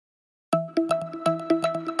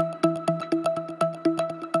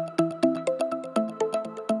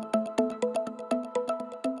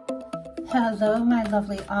Hello, my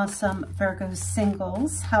lovely, awesome Virgo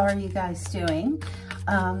singles. How are you guys doing?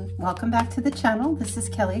 Welcome back to the channel. This is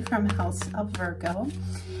Kelly from House of Virgo.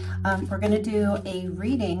 We're going to do a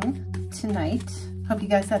reading tonight. Hope you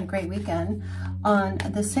guys had a great weekend on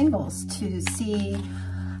the singles to see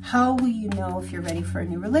how will you know if you're ready for a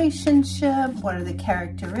new relationship, what are the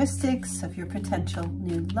characteristics of your potential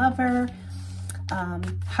new lover,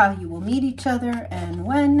 how you will meet each other and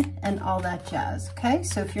when, and all that jazz. Okay,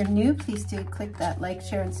 so if you're new, please do click that like,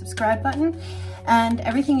 share, and subscribe button. And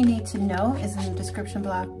everything you need to know is in the description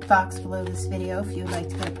box below this video if you would like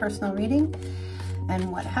to get a personal reading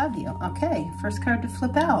and what have you. Okay, first card to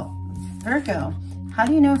flip out, Virgo. How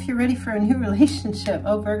do you know if you're ready for a new relationship?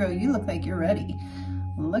 Oh, Virgo, you look like you're ready.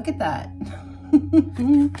 Look at that.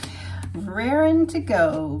 Raring to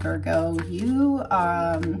go, Virgo. You,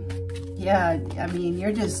 yeah, I mean,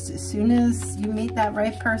 you're just, as soon as you meet that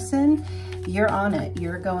right person, you're on it.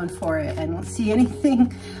 You're going for it. I don't see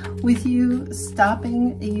anything with you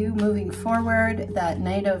stopping you moving forward. That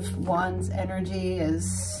Knight of Wands energy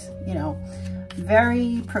is, you know,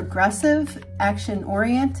 very progressive,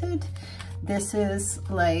 action-oriented. This is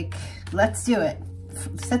like, let's do it.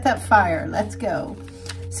 Set that fire. Let's go.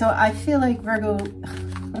 So I feel like, Virgo,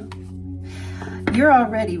 you're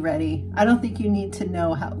already ready. I don't think you need to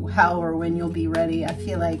know how or when you'll be ready. I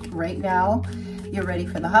feel like right now you're ready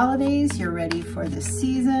for the holidays. You're ready for the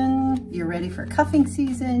season. You're ready for cuffing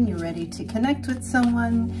season. You're ready to connect with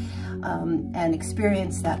someone and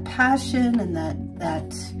experience that passion and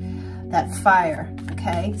that fire.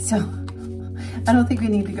 Okay, so I don't think we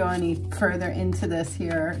need to go any further into this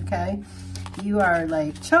here. Okay, you are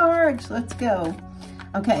like charged. Let's go.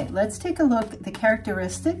 Okay, let's take a look at the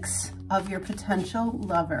characteristics of your potential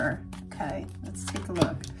lover. Okay, let's take a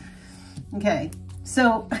look. Okay,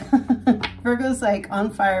 so Virgo's like on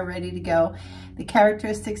fire, ready to go. The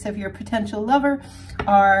characteristics of your potential lover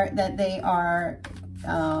are that they are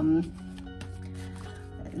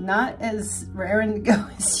not as raring to go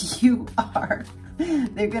as you are.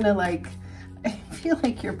 They're gonna like, I feel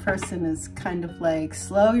like your person is kind of like,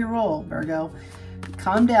 slow your roll, Virgo.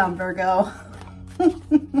 Calm down, Virgo.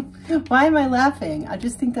 Why am I laughing? I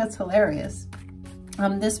just think that's hilarious.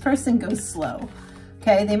 This person goes slow.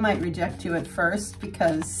 Okay, they might reject you at first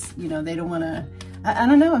because, you know, they don't want to, I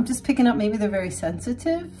don't know, I'm just picking up maybe they're very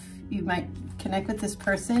sensitive. You might connect with this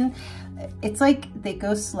person. It's like they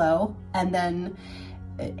go slow and then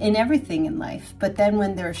in everything in life, but then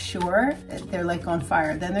when they're sure, they're like on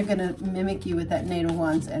fire. Then they're going to mimic you with that Knight of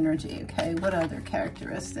Wands energy. Okay, what other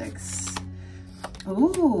characteristics?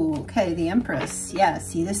 Ooh, okay, the Empress. Yeah,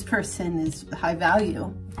 see, this person is high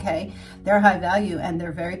value, okay? They're high value and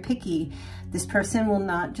they're very picky. This person will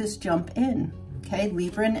not just jump in, okay?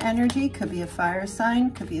 Libran energy, could be a fire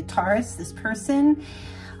sign, could be a Taurus, this person.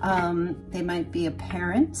 They might be a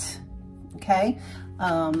parent, okay?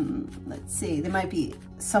 Let's see, they might be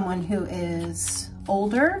someone who is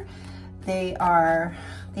older. They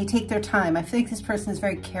take their time. I feel like this person is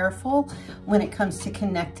very careful when it comes to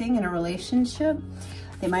connecting in a relationship.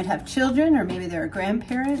 They might have children, or maybe they're a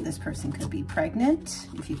grandparent. This person could be pregnant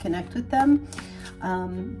if you connect with them.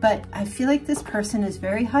 But I feel like this person is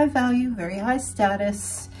very high value, very high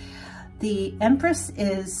status. The Empress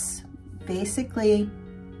is basically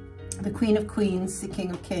the Queen of Queens, the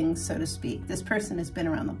King of Kings, so to speak. This person has been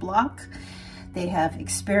around the block. They have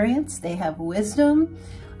experience, they have wisdom.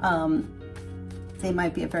 They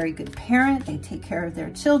might be a very good parent. They take care of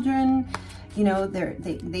their children. You know,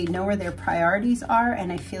 they know where their priorities are.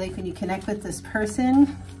 And I feel like when you connect with this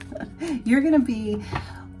person, you're going to be,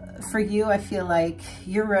 for you, I feel like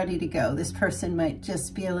you're ready to go. This person might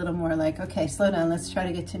just be a little more like, okay, slow down. Let's try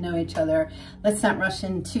to get to know each other. Let's not rush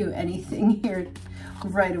into anything here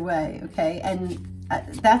right away. Okay. And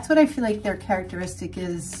that's what I feel like their characteristic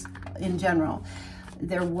is in general.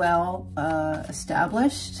 They're well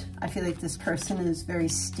established. I feel like this person is very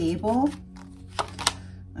stable.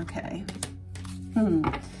 Okay.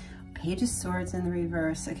 Page of Swords in the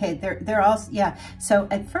reverse. Okay, they're all, yeah. So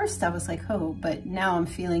at first I was like, oh, but now I'm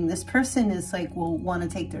feeling this person is like, will want to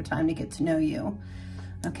take their time to get to know you.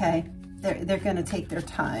 Okay, they're going to take their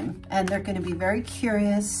time and they're going to be very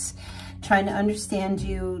curious, trying to understand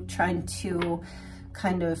you, trying to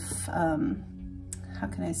kind of, how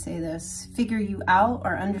can I say this? Figure you out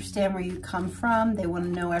or understand where you come from. They want to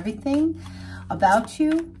know everything about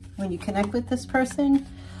you when you connect with this person.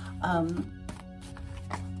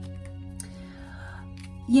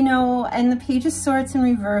 You know, and the Page of Swords in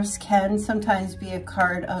reverse can sometimes be a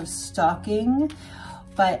card of stalking,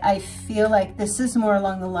 but I feel like this is more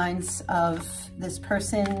along the lines of this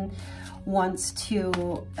person wants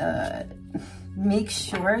to make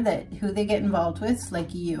sure that who they get involved with,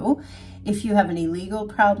 like you, if you have any legal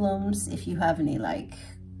problems, if you have any like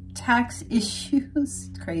tax issues,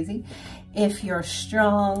 crazy, if you're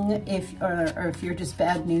strong, or if you're just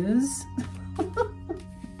bad news.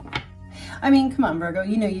 I mean, come on, Virgo,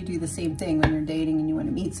 you know you do the same thing when you're dating and you want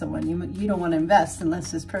to meet someone. You don't want to invest unless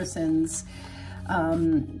this person's,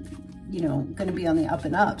 you know, going to be on the up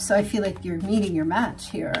and up. So I feel like you're meeting your match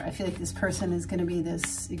here. I feel like this person is going to be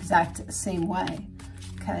this exact same way.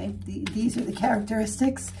 Okay, these are the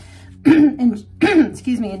characteristics,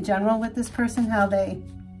 excuse me, in general with this person, how they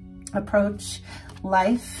approach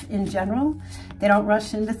life in general. They don't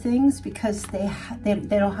rush into things because they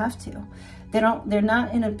don't have to. They're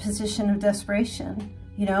not in a position of desperation,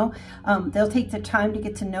 you know. They'll take the time to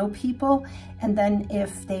get to know people, and then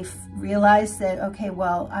if they realize that, okay,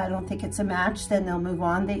 well, I don't think it's a match, then they'll move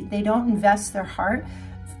on. They don't invest their heart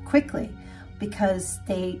quickly because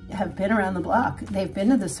they have been around the block. They've been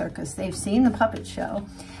to the circus. They've seen the puppet show,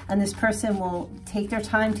 and this person will take their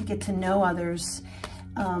time to get to know others,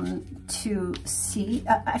 to see.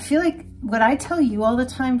 I feel like what I tell you all the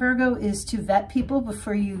time, Virgo, is to vet people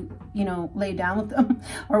before you know, lay down with them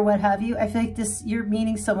or what have you. I feel like you're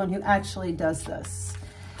meeting someone who actually does this.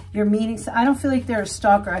 You're meeting, I don't feel like they're a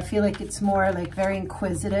stalker. I feel like it's more like very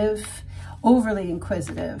inquisitive, overly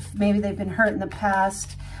inquisitive. Maybe they've been hurt in the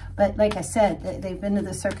past, but like I said, they've been to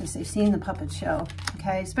the circus, they've seen the puppet show,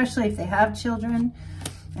 okay? Especially if they have children.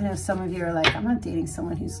 I know some of you are like, I'm not dating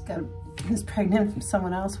someone who's pregnant from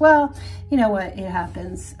someone else. Well, you know what, it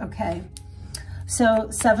happens, okay? So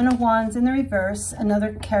 7 of Wands in the reverse.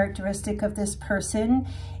 Another characteristic of this person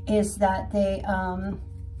is that they,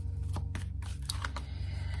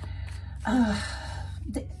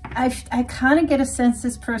 I kind of get a sense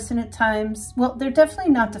this person at times, well, they're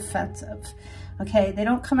definitely not defensive, okay? They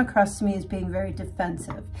don't come across to me as being very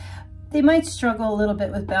defensive. They might struggle a little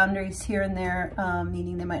bit with boundaries here and there,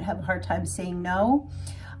 meaning they might have a hard time saying no.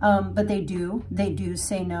 But they do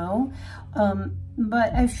say no.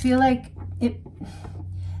 But I feel like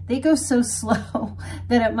they go so slow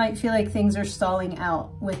that it might feel like things are stalling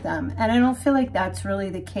out with them. And I don't feel like that's really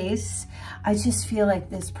the case. I just feel like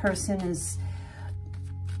this person is,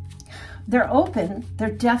 they're open.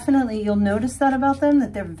 They're definitely, you'll notice that about them,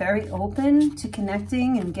 that they're very open to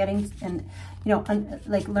connecting and getting, and, you know,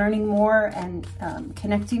 like learning more and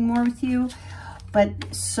connecting more with you,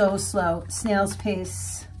 but so slow, snail's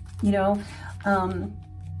pace. You know,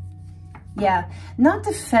 yeah, not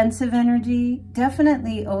defensive energy,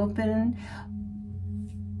 definitely open.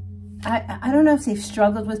 I don't know if they've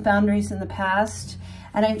struggled with boundaries in the past.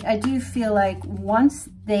 And I do feel like once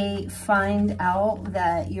they find out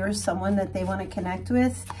that you're someone that they want to connect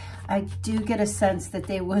with, I do get a sense that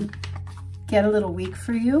they would get a little weak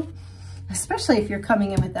for you, especially if you're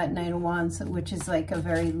coming in with that Knight of Wands, which is like a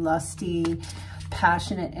very lusty,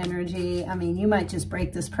 passionate energy. I mean, you might just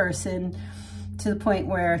break this person to the point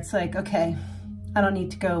where it's like, okay, I don't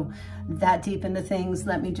need to go that deep into things.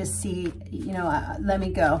 Let me just see, you know, let me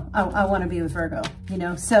go. I want to be with Virgo, you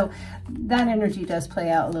know? So that energy does play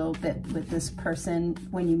out a little bit with this person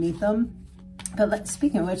when you meet them. But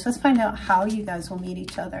speaking of which, let's find out how you guys will meet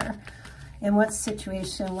each other. In what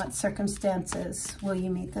situation, what circumstances will you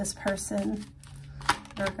meet this person,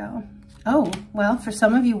 Virgo? Oh, well, for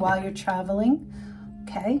some of you while you're traveling,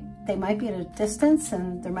 okay, they might be at a distance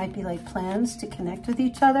and there might be like plans to connect with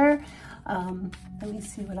each other. Let me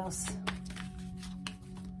see what else.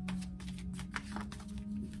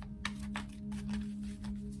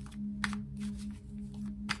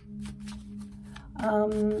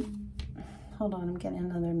 Hold on, I'm getting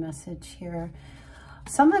another message here.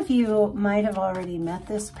 Some of you might have already met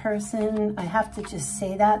this person. I have to just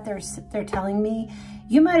say that. They're telling me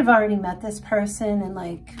you might have already met this person and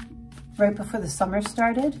like right before the summer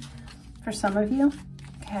started for some of you.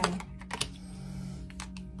 Okay.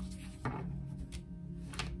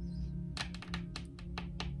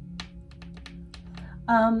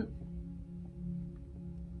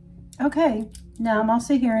 Okay, now I'm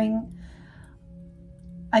also hearing,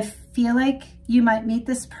 I feel like you might meet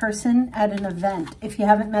this person at an event. If you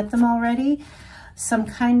haven't met them already, some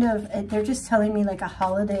kind of, they're just telling me like a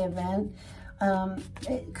holiday event.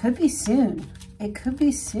 It could be soon. It could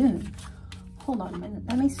be soon. Hold on a minute.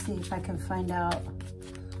 Let me see if I can find out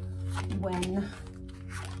when.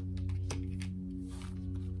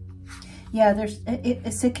 Yeah,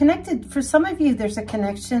 it's a connected, for some of you, there's a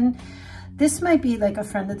connection. This might be like a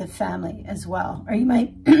friend of the family as well. Or you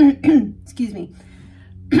might, excuse me,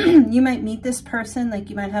 you might meet this person, like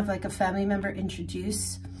you might have like a family member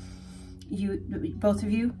introduce you, both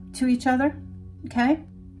of you, to each other, okay?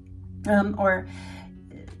 Or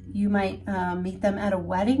you might meet them at a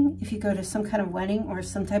wedding, if you go to some kind of wedding or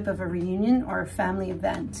some type of a reunion or a family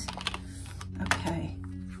event. Okay.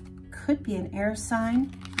 Could be an air sign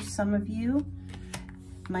for some of you.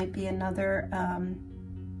 Might be another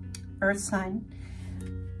earth sign.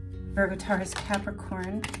 Virgo, Taurus,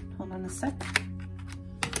 Capricorn. Hold on a sec.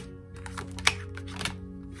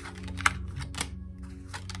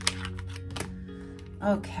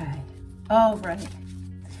 Okay. All right.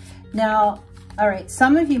 Now, all right,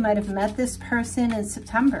 some of you might have met this person in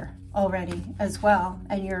September already as well,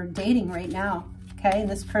 and you're dating right now, okay? And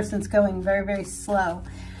this person's going very, very slow.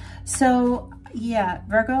 So, yeah,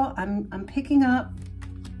 Virgo, I'm picking up,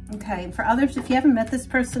 okay, and for others, if you haven't met this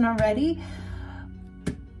person already,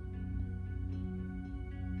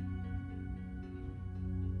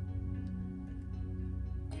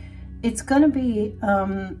 it's going to be,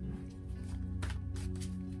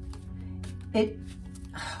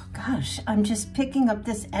 gosh, I'm just picking up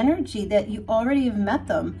this energy that you already have met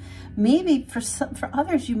them. Maybe for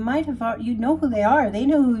others, you might have, you know who they are. They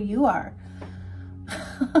know who you are.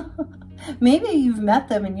 Maybe you've met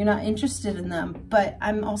them and you're not interested in them, but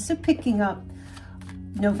I'm also picking up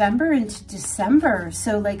November into December.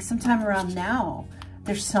 So like sometime around now,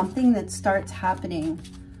 there's something that starts happening,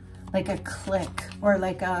 like a click or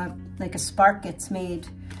like a spark gets made.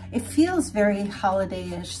 It feels very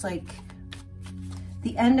holiday-ish, like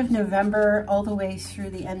the end of November all the way through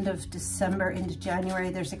the end of December into January,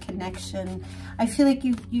 there's a connection. I feel like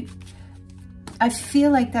I feel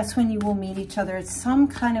like that's when you will meet each other. It's some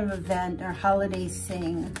kind of event or holiday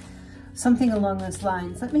thing, something along those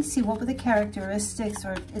lines. Let me see, what would the characteristics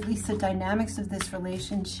or at least the dynamics of this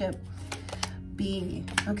relationship be?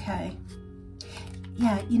 Okay.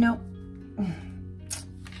 Yeah, you know,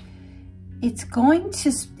 it's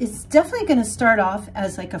definitely going to start off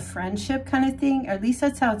as like a friendship kind of thing, or at least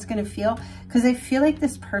that's how it's going to feel. Because I feel like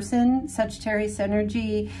this person, Sagittarius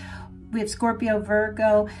energy, we have Scorpio,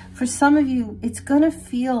 Virgo. For some of you, it's going to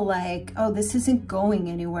feel like, oh, this isn't going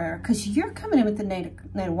anywhere. Because you're coming in with the Knight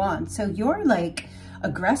of Wands. So you're like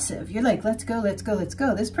aggressive. You're like, let's go, let's go, let's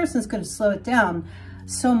go. This person's going to slow it down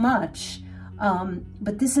so much.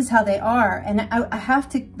 But this is how they are. And I have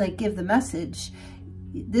to like give the message.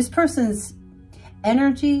 This person's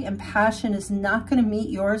energy and passion is not going to meet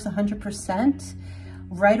yours 100%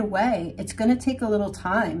 right away. It's going to take a little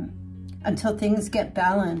time until things get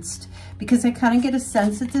balanced, because I kind of get a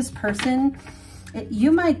sense that this person,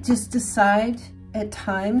 you might just decide at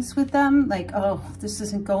times with them, like, oh, this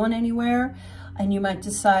isn't going anywhere. And you might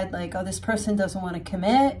decide like, oh, this person doesn't want to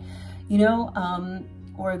commit, you know,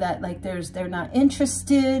 or that like they're not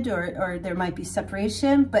interested, or there might be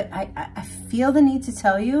separation. But I feel the need to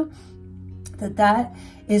tell you that that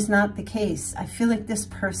is not the case. I feel like this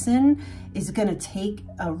person is going to take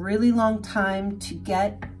a really long time to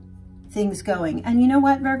get things going. And you know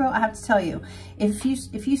what, Virgo, I have to tell you, if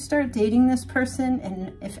you start dating this person,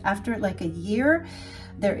 and if after like a year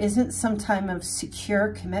there isn't some time of secure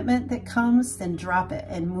commitment that comes, then drop it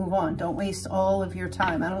and move on. Don't waste all of your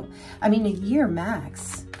time. I mean, a year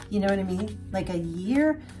max, you know what I mean? Like a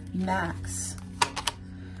year max.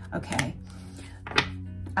 Okay.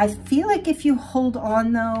 I feel like if you hold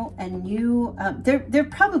on though, and you, there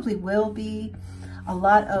probably will be a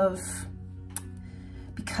lot of,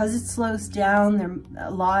 because it slows down there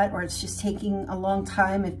a lot, or it's just taking a long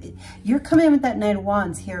time. You're coming in with that Knight of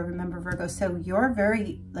Wands here, remember, Virgo, so you're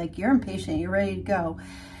very, like, you're impatient, you're ready to go.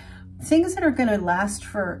 Things that are going to last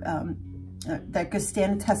for, that could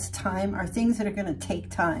stand the test of time, are things that are going to take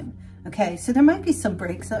time. Okay, so there might be some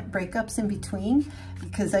breakups in between,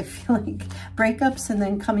 because I feel like breakups and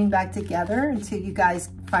then coming back together until you guys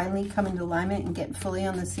finally come into alignment and get fully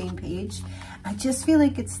on the same page. I just feel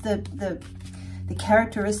like it's the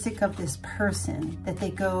characteristic of this person that they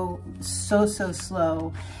go so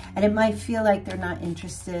slow, and it might feel like they're not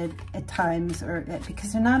interested at times, or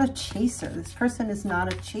because they're not a chaser. This person is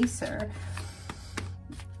not a chaser.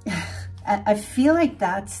 I feel like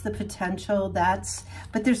that's the potential,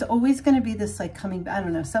 but there's always going to be this like coming back. I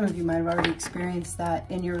don't know, some of you might have already experienced that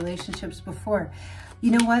in your relationships before.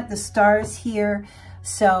 You know what, the stars here.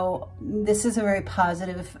 So this is a very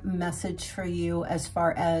positive message for you, as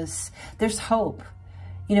far as there's hope.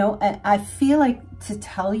 You know, I feel like to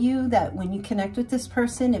tell you that when you connect with this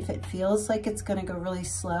person, if it feels like it's going to go really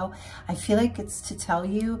slow, I feel like it's to tell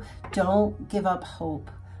you, don't give up hope.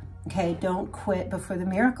 Okay, don't quit before the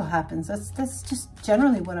miracle happens. That's just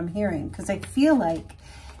generally what I'm hearing, because I feel like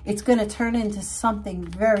it's going to turn into something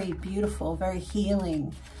very beautiful, very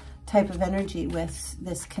healing type of energy with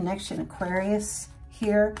this connection. Aquarius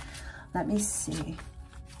here. Let me see.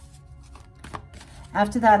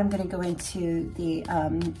 After that, I'm going to go into the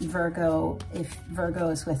Virgo, if Virgo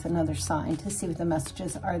is with another sign, to see what the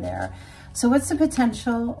messages are there. So what's the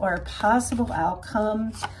potential or possible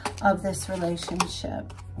outcome of this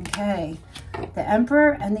relationship? Okay, the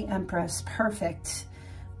Emperor and the Empress, perfect.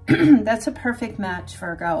 That's a perfect match,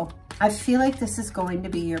 Virgo. I feel like this is going to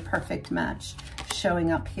be your perfect match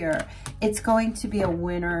showing up here. It's going to be a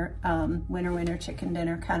winner, winner, chicken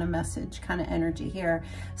dinner kind of message, kind of energy here.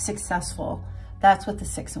 Successful. That's what the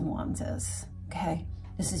Six of Wands is, okay?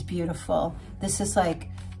 This is beautiful. This is like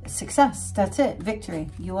success. That's it, victory.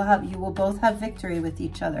 You will both have victory with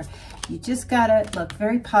each other. You just gotta look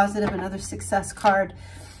very positive. Another success card.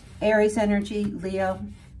 Aries energy, Leo.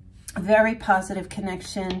 Very positive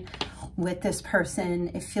connection with this person.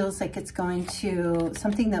 It feels like it's going to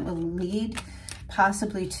something that will lead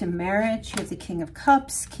possibly to marriage. You have the King of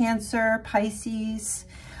Cups, Cancer, Pisces.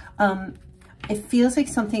 It feels like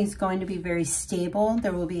something is going to be very stable.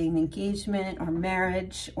 There will be an engagement or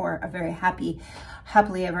marriage or a very happily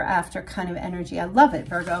ever after kind of energy. I love it,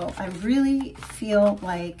 Virgo. I really feel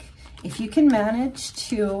like if you can manage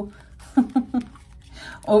to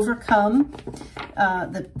overcome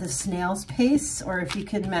the snail's pace, or if you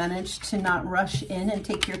can manage to not rush in and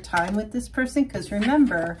take your time with this person, because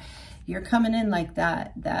remember, you're coming in like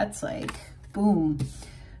that. That's like, boom.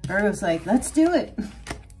 Virgo's like, let's do it.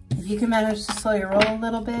 If you can manage to slow your roll a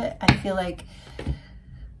little bit, I feel like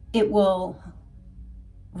it will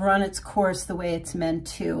run its course the way it's meant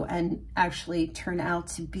to and actually turn out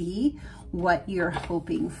to be what you're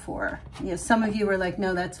hoping for. You know, some of you were like,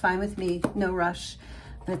 no, that's fine with me. No rush.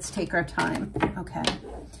 Let's take our time. Okay.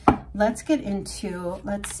 Let's get into,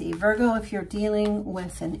 let's see, Virgo, if you're dealing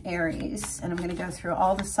with an Aries, and I'm going to go through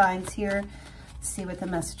all the signs here, see what the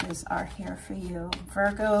messages are here for you.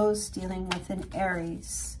 Virgos dealing with an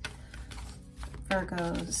Aries.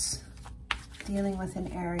 Virgos dealing with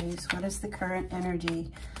an Aries. What is the current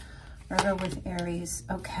energy? Virgo with Aries.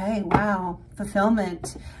 Okay, wow.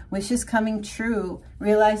 Fulfillment, wishes coming true,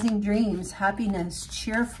 realizing dreams, happiness,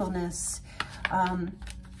 cheerfulness,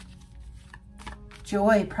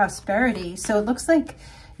 joy, prosperity. So it looks like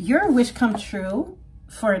your wish come true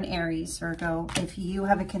for an Aries, Virgo. If you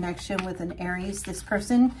have a connection with an Aries, this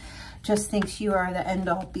person just thinks you are the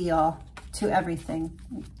end-all, be-all to everything,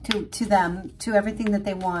 to them, to everything that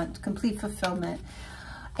they want, complete fulfillment.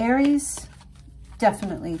 Aries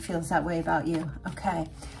definitely feels that way about you. Okay,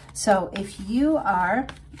 so if you are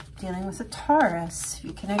dealing with a Taurus,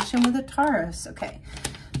 your connection with a Taurus, okay.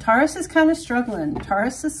 Taurus is kind of struggling.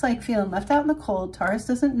 Taurus is like feeling left out in the cold. Taurus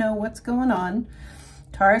doesn't know what's going on.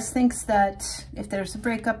 Taurus thinks that if there's a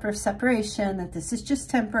breakup or separation, that this is just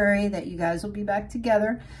temporary, that you guys will be back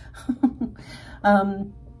together.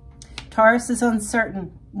 Taurus is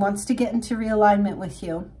uncertain, wants to get into realignment with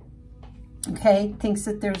you. Okay, thinks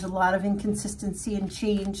that there's a lot of inconsistency and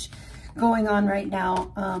change going on right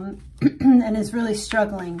now, and is really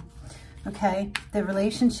struggling. Okay, the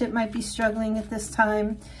relationship might be struggling at this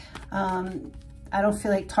time. I don't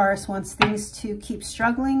feel like Taurus wants things to keep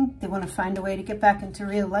struggling. They want to find a way to get back into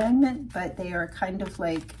realignment, but they are kind of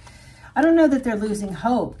like, I don't know that they're losing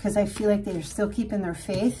hope, because I feel like they're still keeping their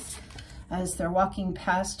faith as they're walking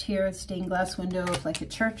past here, a stained glass window of like a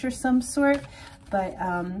church or some sort. But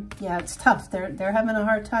yeah, it's tough. They're having a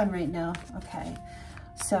hard time right now. Okay.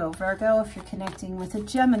 So Virgo, if you're connecting with a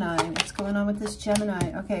Gemini, what's going on with this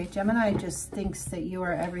Gemini? Okay, Gemini just thinks that you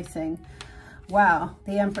are everything. Wow,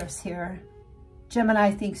 the Empress here.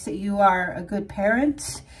 Gemini thinks that you are a good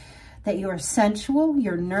parent, that you are sensual,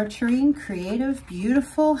 you're nurturing, creative,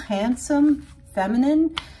 beautiful, handsome,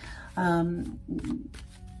 feminine,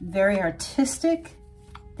 very artistic.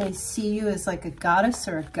 They see you as like a goddess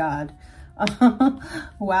or a god.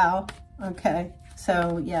 Wow, okay.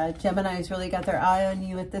 So yeah, Gemini's really got their eye on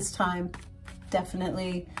you at this time.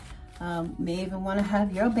 Definitely may even want to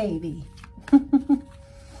have your baby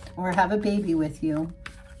or have a baby with you.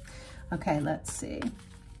 Okay, let's see.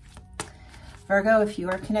 Virgo, if you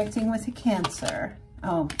are connecting with a Cancer.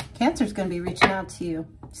 Oh, Cancer's going to be reaching out to you,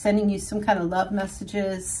 sending you some kind of love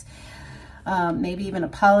messages, maybe even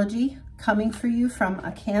apology coming for you from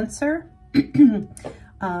a Cancer.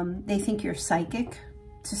 They think you're psychic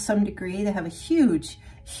to some degree. They have a huge,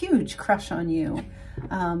 huge crush on you.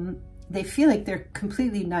 They feel like they're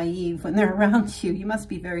completely naive when they're around you. You must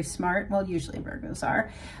be very smart. Well, usually Virgos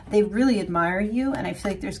are. They really admire you, and I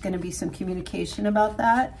feel like there's going to be some communication about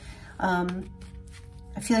that.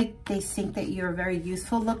 I feel like they think that you're very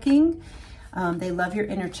youthful looking. They love your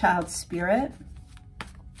inner child spirit.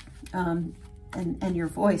 And your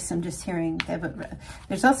voice. I'm just hearing,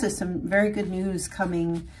 there's also some very good news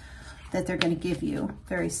coming that they're going to give you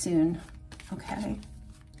very soon. Okay.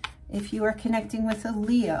 If you are connecting with a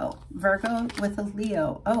Leo, Virgo with a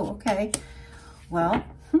Leo. Oh, okay. Well,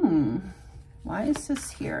 why is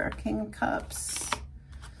this here? King of Cups.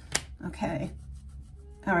 Okay.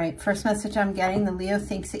 All right. First message I'm getting, the Leo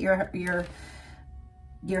thinks that you're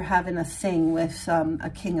having a thing with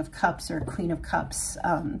a King of Cups or a Queen of Cups.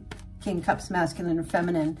 King of Cups, masculine or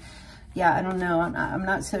feminine. Yeah, I don't know. I'm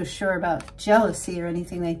not so sure about jealousy or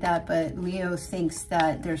anything like that, but Leo thinks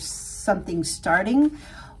that there's something starting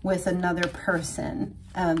with another person.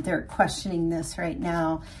 They're questioning this right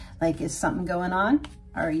now. Like, is something going on?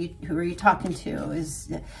 Who are you talking to?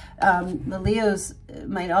 The Leos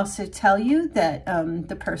might also tell you that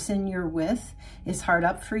the person you're with is hard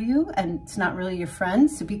up for you and it's not really your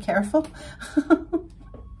friend, so be careful.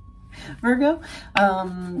 Virgo.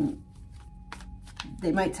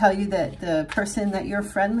 They might tell you that the person that you're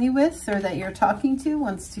friendly with or that you're talking to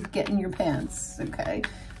wants to get in your pants, okay?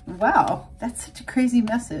 Wow, that's such a crazy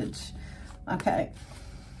message. Okay.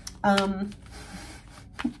 All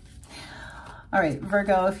right,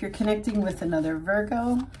 Virgo, if you're connecting with another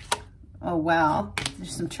Virgo, oh, wow.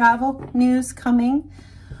 There's some travel news coming.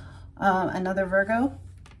 Another Virgo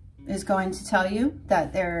is going to tell you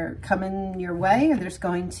that they're coming your way, or there's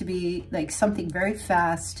going to be like something very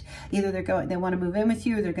fast. Either they want to move in with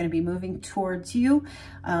you, or they're going to be moving towards you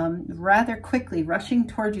rather quickly, rushing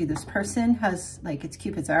towards you. This person has, like, it's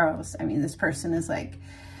Cupid's arrows. I mean, this person is like,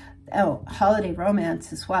 oh, holiday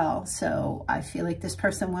romance as well. So I feel like this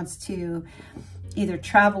person wants to either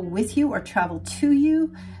travel with you or travel to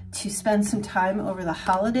you to spend some time over the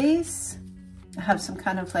holidays, have some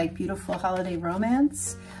kind of like beautiful holiday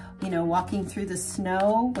romance. You know, walking through the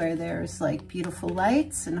snow where there's like beautiful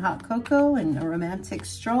lights and hot cocoa and a romantic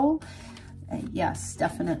stroll. Yes,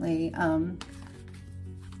 definitely.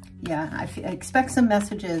 Yeah, I expect some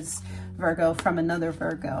messages, Virgo, from another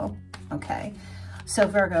Virgo. Okay, so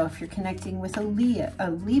Virgo, if you're connecting with a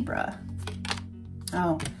Libra.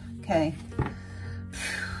 Oh, okay.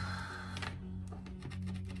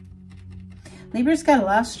 Libra's got a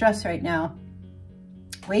lot of stress right now.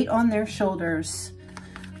 Weight on their shoulders.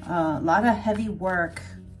 A lot of heavy work,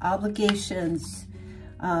 obligations.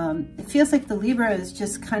 It feels like the Libra is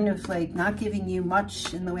just kind of like not giving you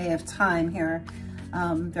much in the way of time here.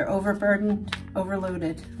 They're overburdened,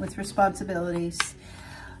 overloaded with responsibilities.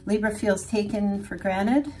 Libra feels taken for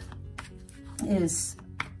granted, is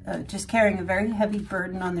just carrying a very heavy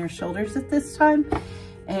burden on their shoulders at this time.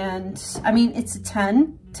 And I mean, it's a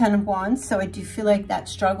 10 of Wands, so I do feel like that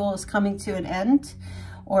struggle is coming to an end,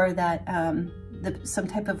 or that some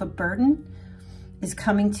type of a burden is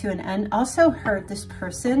coming to an end. Also heard this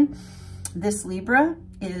person, this Libra,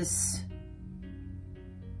 is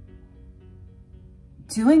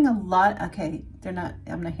doing a lot. Okay,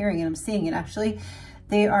 I'm not hearing it, I'm seeing it actually.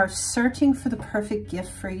 They are searching for the perfect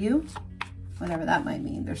gift for you, whatever that might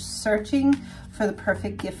mean. They're searching for the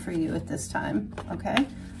perfect gift for you at this time, okay?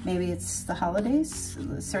 Maybe it's the holidays,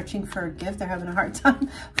 searching for a gift. They're having a hard time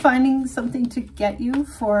finding something to get you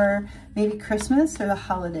for maybe Christmas or the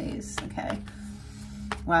holidays, okay?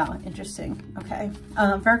 Wow, interesting, okay.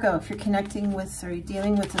 Virgo, if you're connecting with or you're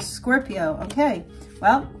dealing with a Scorpio, okay.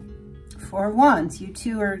 Well, 4 of Wands, you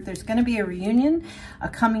two are, there's gonna be a reunion, a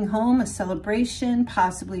coming home, a celebration,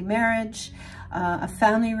 possibly marriage, a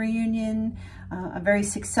family reunion, a very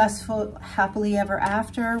successful happily ever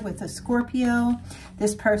after with a Scorpio.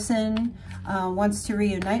 This person wants to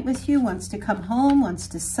reunite with you, wants to come home, wants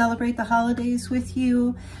to celebrate the holidays with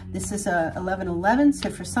you. This is a 11-11, so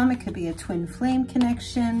for some it could be a twin flame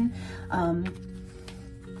connection.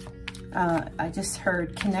 I just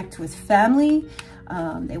heard connect with family.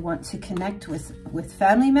 They want to connect with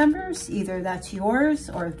family members, either that's yours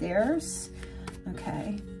or theirs,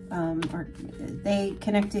 okay. Or they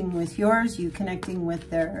connecting with yours, you connecting with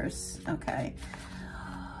theirs, okay.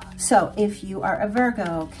 So if you are a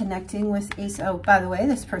Virgo connecting with Ace, oh, by the way,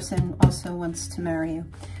 this person also wants to marry you,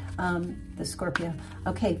 the Scorpio.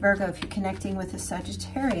 Okay, Virgo, if you're connecting with a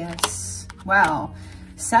Sagittarius, wow.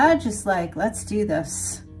 Sag is like, let's do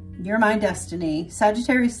this. You're my destiny.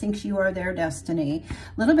 Sagittarius thinks you are their destiny.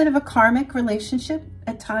 A little bit of a karmic relationship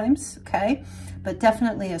at times, okay? But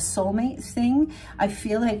definitely a soulmate thing. I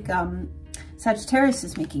feel like Sagittarius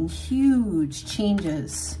is making huge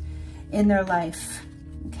changes in their life,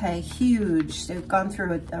 okay? Huge. They've gone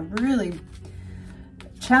through a really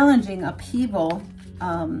challenging upheaval.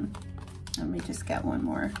 Let me just get one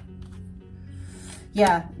more.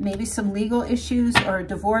 Yeah, maybe some legal issues or a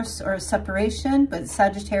divorce or a separation, but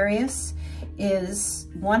Sagittarius is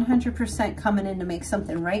 100% coming in to make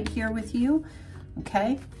something right here with you,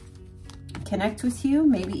 okay? Connect with you,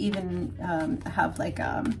 maybe even have like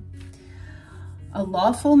a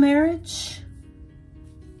lawful marriage,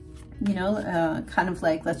 you know, kind of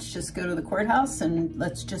like, let's just go to the courthouse and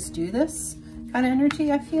let's just do this kind of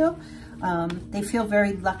energy, I feel. They feel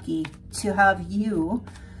very lucky to have you,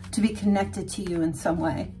 to be connected to you in some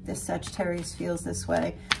way. This Sagittarius feels this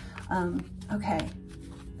way. Okay,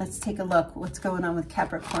 let's take a look. What's going on with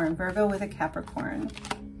Capricorn? Virgo with a Capricorn.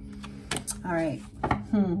 All right.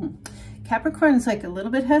 Capricorn's like a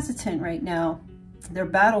little bit hesitant right now. They're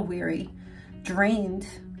battle weary, drained.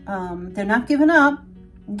 They're not giving up,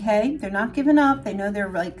 okay? They're not giving up. They know they're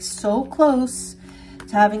like so close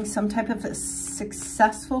to having some type of a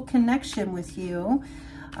successful connection with you.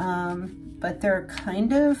 But they're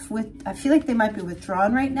kind of I feel like they might be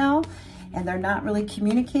withdrawn right now, and they're not really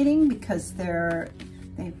communicating because they've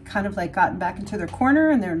kind of like gotten back into their corner,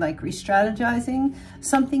 and they're like re-strategizing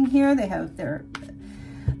something here.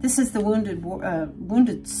 This is the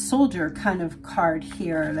wounded soldier kind of card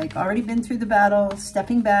here, like already been through the battle,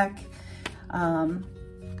 stepping back,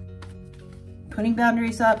 putting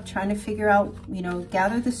boundaries up, trying to figure out, you know,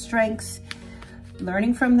 gather the strengths,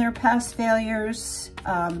 learning from their past failures.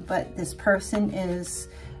 But this person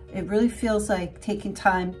it really feels like taking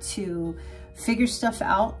time to figure stuff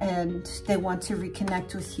out, and they want to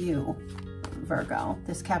reconnect with you, Virgo.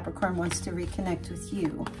 This Capricorn wants to reconnect with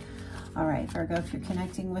you. All right, Virgo, if you're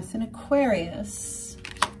connecting with an Aquarius.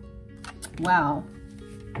 Wow.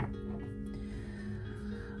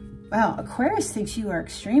 Wow, Aquarius thinks you are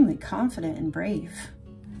extremely confident and brave.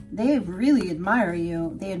 They really admire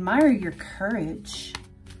you. They admire your courage.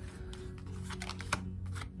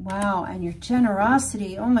 Wow, and your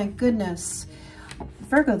generosity. Oh my goodness.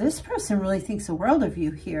 Virgo, this person really thinks the world of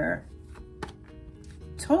you here.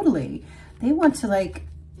 Totally. They want to like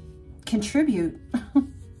contribute.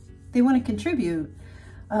 They want to contribute.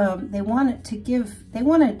 They want to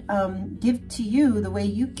give to you the way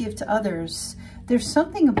you give to others. There's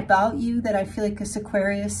something about you that I feel like this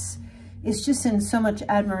Aquarius is just in so much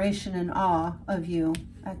admiration and awe of you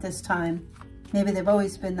at this time. Maybe they've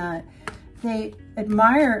always been that. They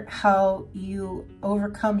admire how you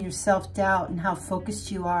overcome your self-doubt and how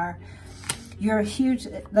focused you are. You're a huge,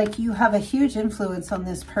 like you have a huge influence on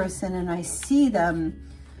this person, and I see them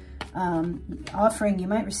offering, you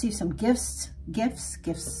might receive some gifts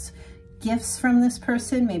from this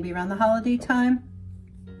person, maybe around the holiday time,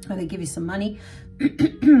 or they give you some money,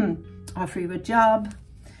 offer you a job,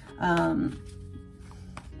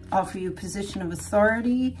 offer you a position of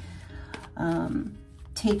authority,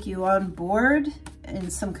 take you on board in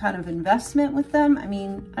some kind of investment with them. I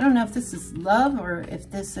mean, I don't know if this is love or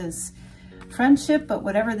if this is friendship, but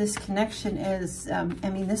whatever this connection is, I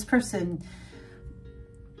mean, this person,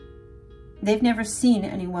 they've never seen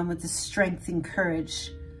anyone with the strength and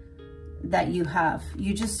courage that you have.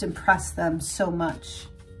 You just impress them so much,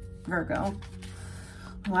 Virgo.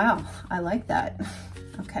 Wow, I like that.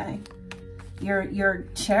 Okay. Your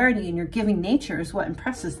charity and your giving nature is what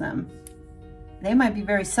impresses them. They might be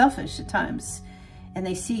very selfish at times, and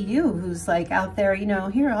they see you who's like out there, you know,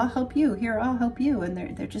 here, I'll help you, here, I'll help you. And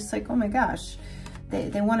they're just like, oh my gosh,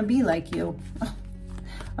 they want to be like you.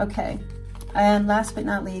 Okay. And last but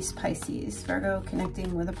not least, Pisces. Virgo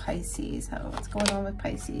connecting with a Pisces. What's going on with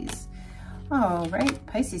Pisces? Oh, right.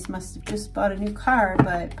 Pisces must have just bought a new car,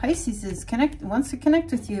 but Pisces wants to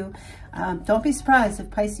connect with you. Don't be surprised if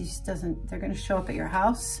Pisces doesn't, they're going to show up at your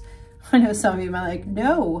house. I know some of you might like,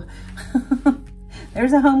 no.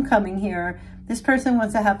 There's a homecoming here. This person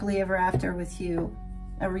wants a happily ever after with you.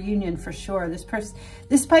 A reunion for sure.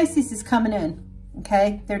 This Pisces is coming in,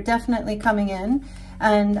 okay? They're definitely coming in.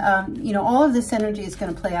 And, you know, all of this energy is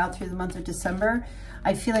going to play out through the month of December.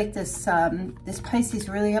 I feel like this Pisces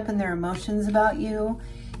really up in their emotions about you,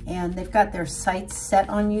 and they've got their sights set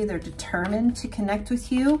on you. They're determined to connect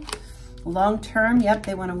with you. Long term, yep,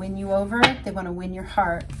 they want to win you over. They want to win your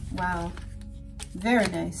heart. Wow. Very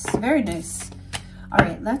nice. Very nice. All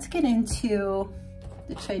right, let's get into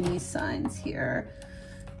the Chinese signs here.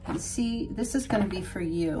 And see, this is going to be for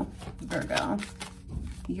you, Virgo.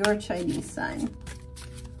 Your Chinese sign.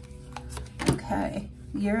 Okay.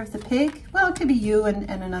 Year of the pig. Well, it could be you and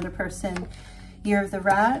another person. Year of the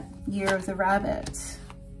rat. Year of the rabbit.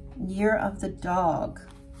 Year of the dog.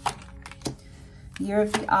 Year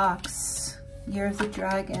of the ox. Year of the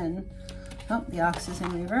dragon. Oh, the ox is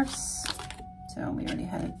in reverse. So we already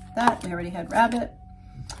had that. We already had rabbit.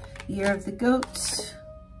 Year of the goat.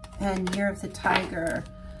 And year of the tiger.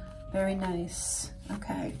 Very nice.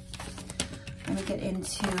 Okay. Let me get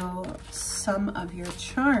into some of your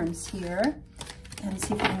charms here and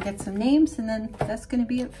see if we can get some names, and then that's going to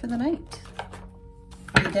be it for the night.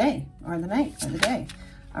 Or the day. Or the night. Or the day.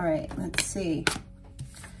 All right, let's see.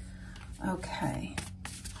 Okay.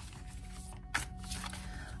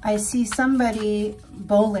 I see somebody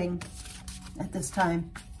bowling at this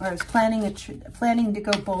time, or is planning to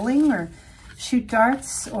go bowling or shoot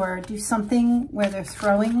darts or do something where they're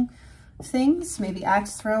throwing things, maybe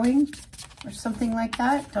axe throwing or something like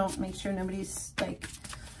that. Don't make sure nobody's like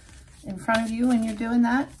in front of you when you're doing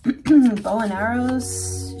that. Bow and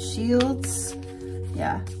arrows, shields.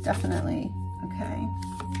 Yeah, definitely. Okay.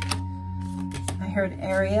 I heard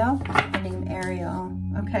Ariel, the name Ariel.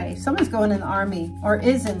 Okay, someone's going in the army or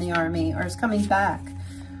is in the army or is coming back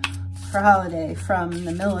for holiday from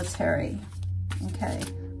the military. Okay,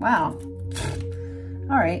 wow.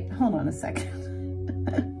 All right, hold on a second.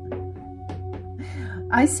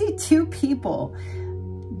 I see two people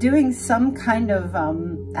doing some kind of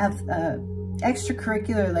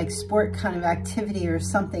extracurricular, like sport kind of activity or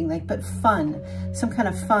something, like, but fun, some kind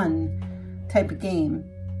of fun type of game.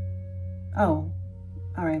 Oh,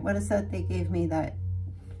 all right, what is that? They gave me that.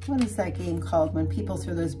 What is that game called when people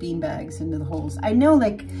throw those beanbags into the holes? I know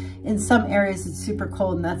like in some areas it's super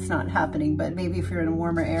cold and that's not happening, but maybe if you're in a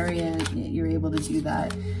warmer area, you're able to do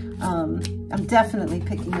that. I'm definitely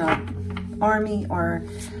picking up Army or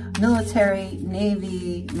military,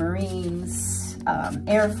 Navy, Marines,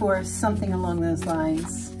 Air Force, something along those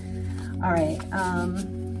lines. All right,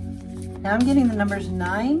 now I'm getting the numbers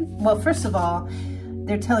 9. Well, first of all,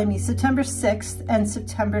 they're telling me September 6th and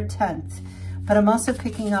September 10th. But I'm also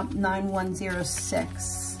picking up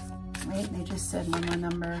 9106. Wait, they just said one more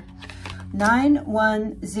number.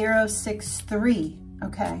 91063.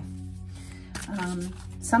 Okay.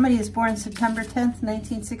 Somebody is born September 10th,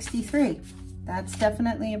 1963. That's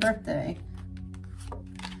definitely a birthday.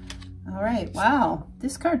 All right. Wow.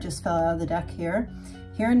 This card just fell out of the deck here.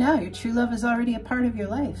 Here and now, your true love is already a part of your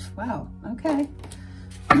life. Wow. Okay.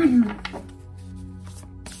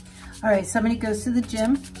 All right, somebody goes to the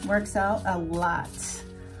gym, works out a lot.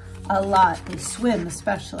 They swim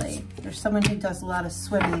especially. There's someone who does a lot of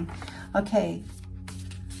swimming. Okay,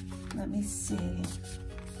 let me see.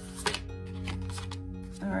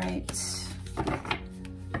 All right.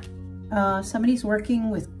 Somebody's working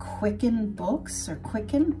with Quicken books or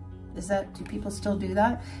Quicken. Is that, do people still do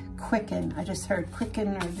that? Quicken, I just heard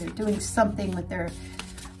Quicken, or they're doing something with their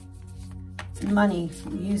money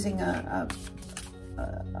using a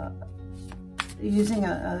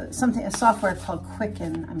software called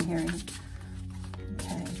Quicken, I'm hearing.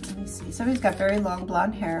 Okay, let me see. Somebody's got very long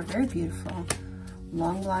blonde hair, very beautiful.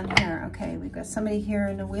 Long blonde hair. Okay, we've got somebody here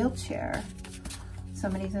in a wheelchair.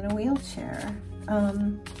 Somebody's in a wheelchair. All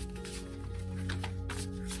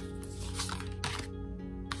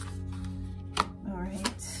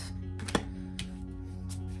right.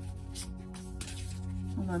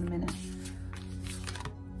 Hold on a minute.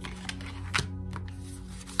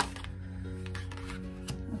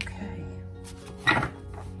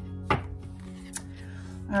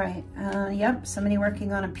 All right, yep, somebody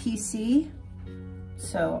working on a PC.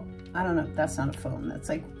 So I don't know, that's not a phone. That's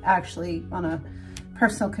like actually on a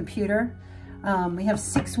personal computer. We have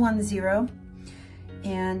 610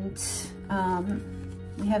 and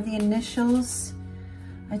we have the initials.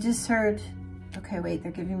 I just heard, okay, wait,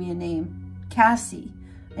 they're giving me a name. Cassie.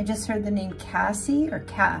 I just heard the name Cassie or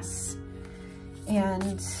Cass.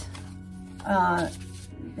 And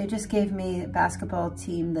they just gave me a basketball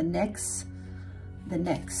team, the Knicks. The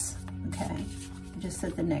Knicks, okay. I just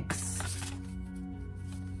said the Knicks.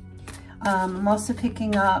 I'm also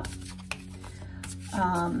picking up,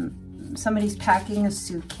 somebody's packing a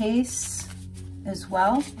suitcase as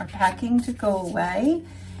well, or packing to go away.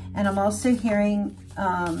 And I'm also hearing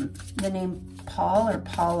the name Paul or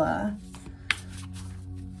Paula.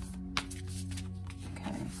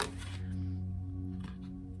 Okay.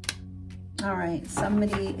 All right,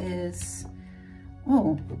 somebody is,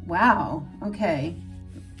 oh, wow, okay.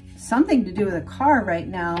 Something to do with a car right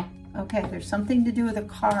now. Okay, there's something to do with a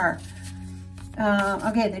car.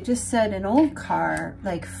 Okay, they just said an old car,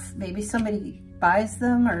 like maybe somebody buys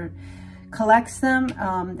them or collects them.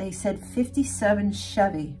 They said 57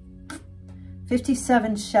 Chevy.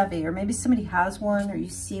 57 Chevy, or maybe somebody has one or you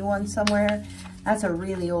see one somewhere. That's a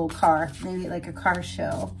really old car, maybe like a car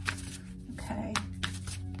show. Okay,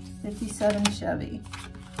 57 Chevy.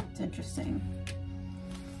 It's interesting.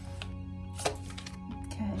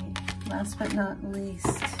 Last but not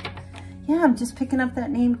least, yeah, I'm just picking up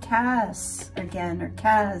that name Cass again, or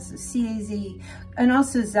Kaz, C-A-Z, and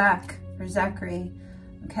also Zach or Zachary.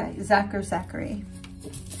 Okay, Zach or Zachary.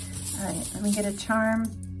 All right, let me get a charm.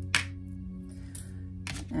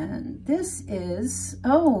 And this is,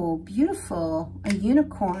 oh, beautiful, a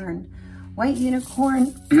unicorn, white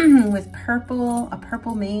unicorn with purple, a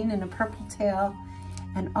purple mane and a purple tail.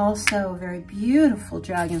 and also a very beautiful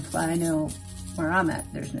dragonfly. I know where I'm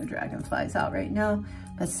at, there's no dragonflies out right now,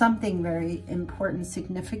 but something very important,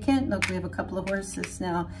 significant. Look, we have a couple of horses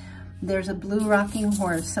now. There's a blue rocking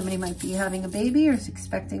horse. Somebody might be having a baby or is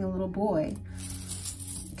expecting a little boy.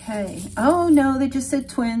 Okay. Oh no, they just said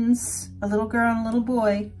twins. A little girl and a little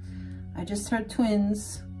boy. I just heard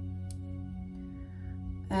twins.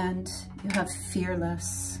 And you have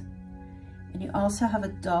fearless. And you also have a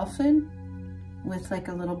dolphin with like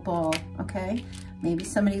a little ball, okay? Maybe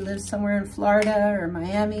somebody lives somewhere in Florida or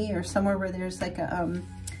Miami or somewhere where there's like a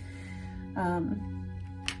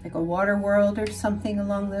water world or something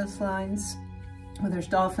along those lines, where there's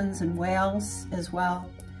dolphins and whales as well.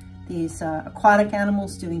 These aquatic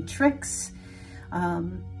animals doing tricks.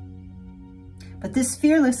 But this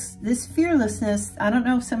fearlessness, I don't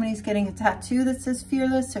know if somebody's getting a tattoo that says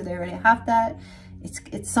fearless or they already have that.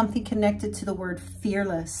 It's something connected to the word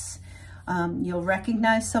fearless. You'll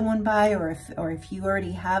recognize someone by, or if you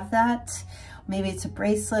already have that, maybe it's a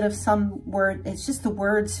bracelet of some word. It's just the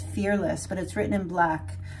words fearless, but it's written in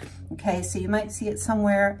black. Okay, so you might see it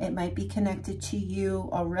somewhere. It might be connected to you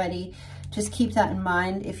already. Just keep that in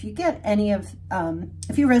mind. If you get any of,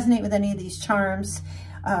 if you resonate with any of these charms,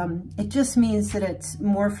 it just means that it's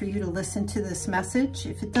more for you to listen to this message.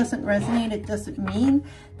 If it doesn't resonate, it doesn't mean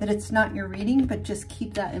that it's not your reading, but just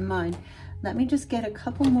keep that in mind. Let me just get a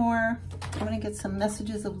couple more. I'm going to get some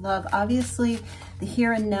messages of love. Obviously, the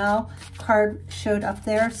here and now card showed up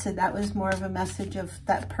there, so that was more of a message of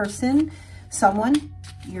that person, someone.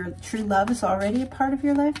 Your true love is already a part of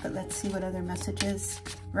your life, but let's see what other messages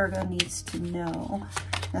Virgo needs to know.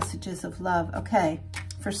 Messages of love. Okay.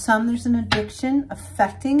 For some, there's an addiction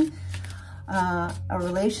affecting a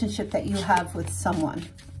relationship that you have with someone.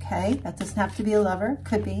 Okay, that doesn't have to be a lover.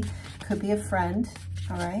 Could be a friend.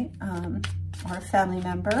 All right, or a family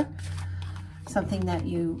member. Something that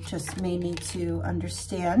you just may need to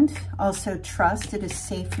understand. Also, trust. It is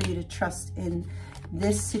safe for you to trust in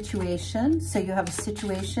this situation. So you have a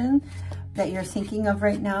situation that you're thinking of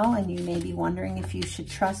right now, and you may be wondering if you should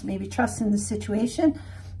trust. Maybe trust in the situation.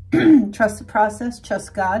 Trust the process,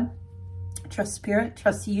 trust God, trust spirit,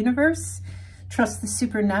 trust the universe, trust the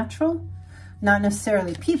supernatural, not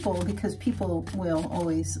necessarily people, because people will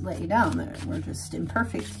always let you down. We're just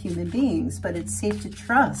imperfect human beings, but it's safe to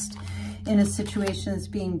trust in a situation that's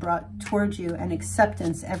being brought towards you, and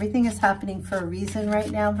acceptance. Everything is happening for a reason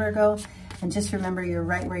right now, Virgo, and just remember you're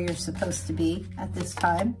right where you're supposed to be at this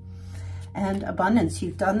time. And abundance,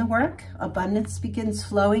 you've done the work. Abundance begins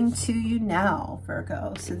flowing to you now,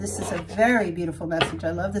 Virgo. So this is a very beautiful message.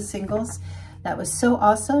 I love the singles. That was so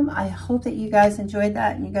awesome. I hope that you guys enjoyed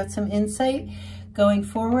that and you got some insight going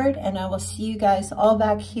forward. And I will see you guys all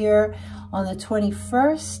back here on the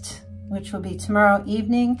 21st, which will be tomorrow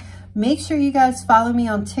evening. Make sure you guys follow me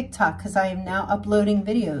on TikTok, because I am now uploading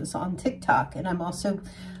videos on TikTok. And I'm also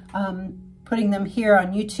putting them here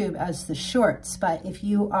on YouTube as the shorts. But if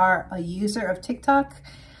you are a user of TikTok,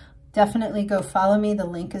 definitely go follow me. The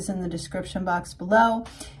link is in the description box below.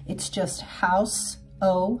 It's just House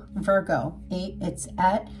O Virgo. It's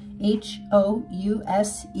at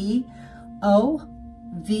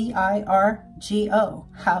HOUSEOVIRGO,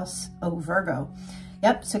 House O Virgo.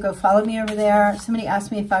 Yep, so go follow me over there. Somebody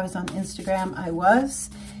asked me if I was on Instagram. I was,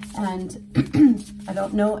 and I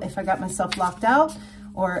don't know if I got myself locked out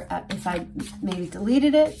or if I maybe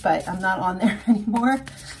deleted it, but I'm not on there anymore.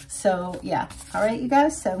 So yeah, all right, you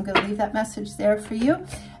guys, so I'm gonna leave that message there for you,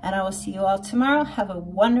 and I will see you all tomorrow. Have a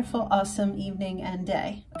wonderful, awesome evening and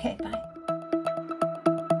day. Okay, bye.